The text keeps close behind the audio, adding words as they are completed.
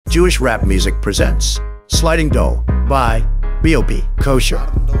Jewish rap music presents Sliding Dolo by BLP Kosher.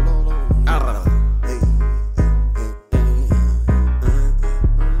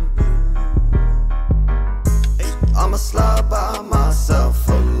 I'ma slide by myself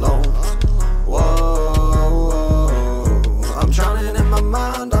alone. Whoa, I'm drowning in my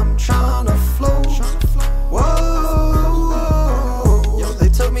mind, I'm trying to float. Whoa, yo, they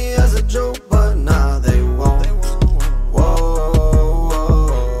took me as a joke, but now they won't.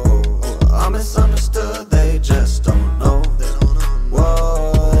 Whoa, I'm misunderstood, they just don't know.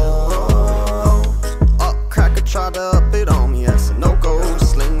 Whoa, cracker tried to up it on me, that's a no-go.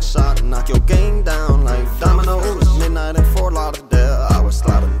 Slingshot, knock your game down like dominoes. Midnight in Fort Lauderdale, I was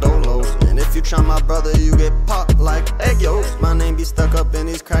sliding Dolo. And if you try my brother, you get popped like egg yolks. My name be stuck up in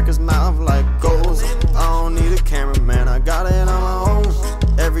these crackers' mouth like gold. I don't need a cameraman, I got it on my own.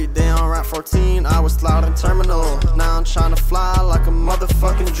 Every day on Route 14, I was sliding terminal. Now I'm trying to fly like a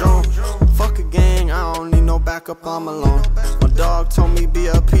motherfucking drone. Fuck a gang, I don't need no backup, I'm alone. My dog told me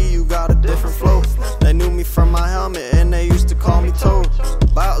BLP, you got a different flow. They knew me from my helmet and they used to call me Toad.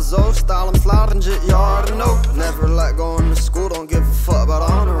 About Zoe style, I'm sliding jit, you already know. Never like going to school, don't give a fuck about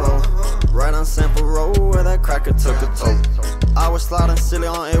honor roll. Right on Sample Road where that cracker took a toll. I was sliding silly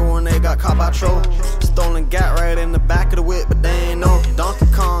on A when they got caught by troll. Stolen gat right in the back of the whip, but they ain't know. Donkey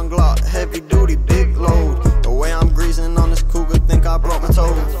Kong Glock, heavy duty, big load. The way I'm greasing on this cougar, think I broke my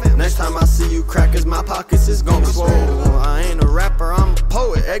toe. Next time I see you crackers, my pockets is gonna be swole. I ain't a rapper, I'm a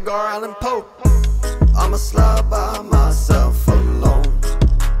poet, Edgar Allan Poe. I'ma slide by myself alone.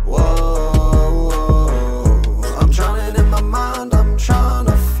 Whoa, I'm drowning in my mind, I'm trying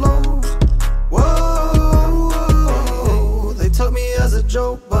to float. Whoa, they took me as a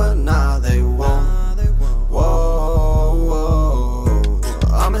joke, but now they won't.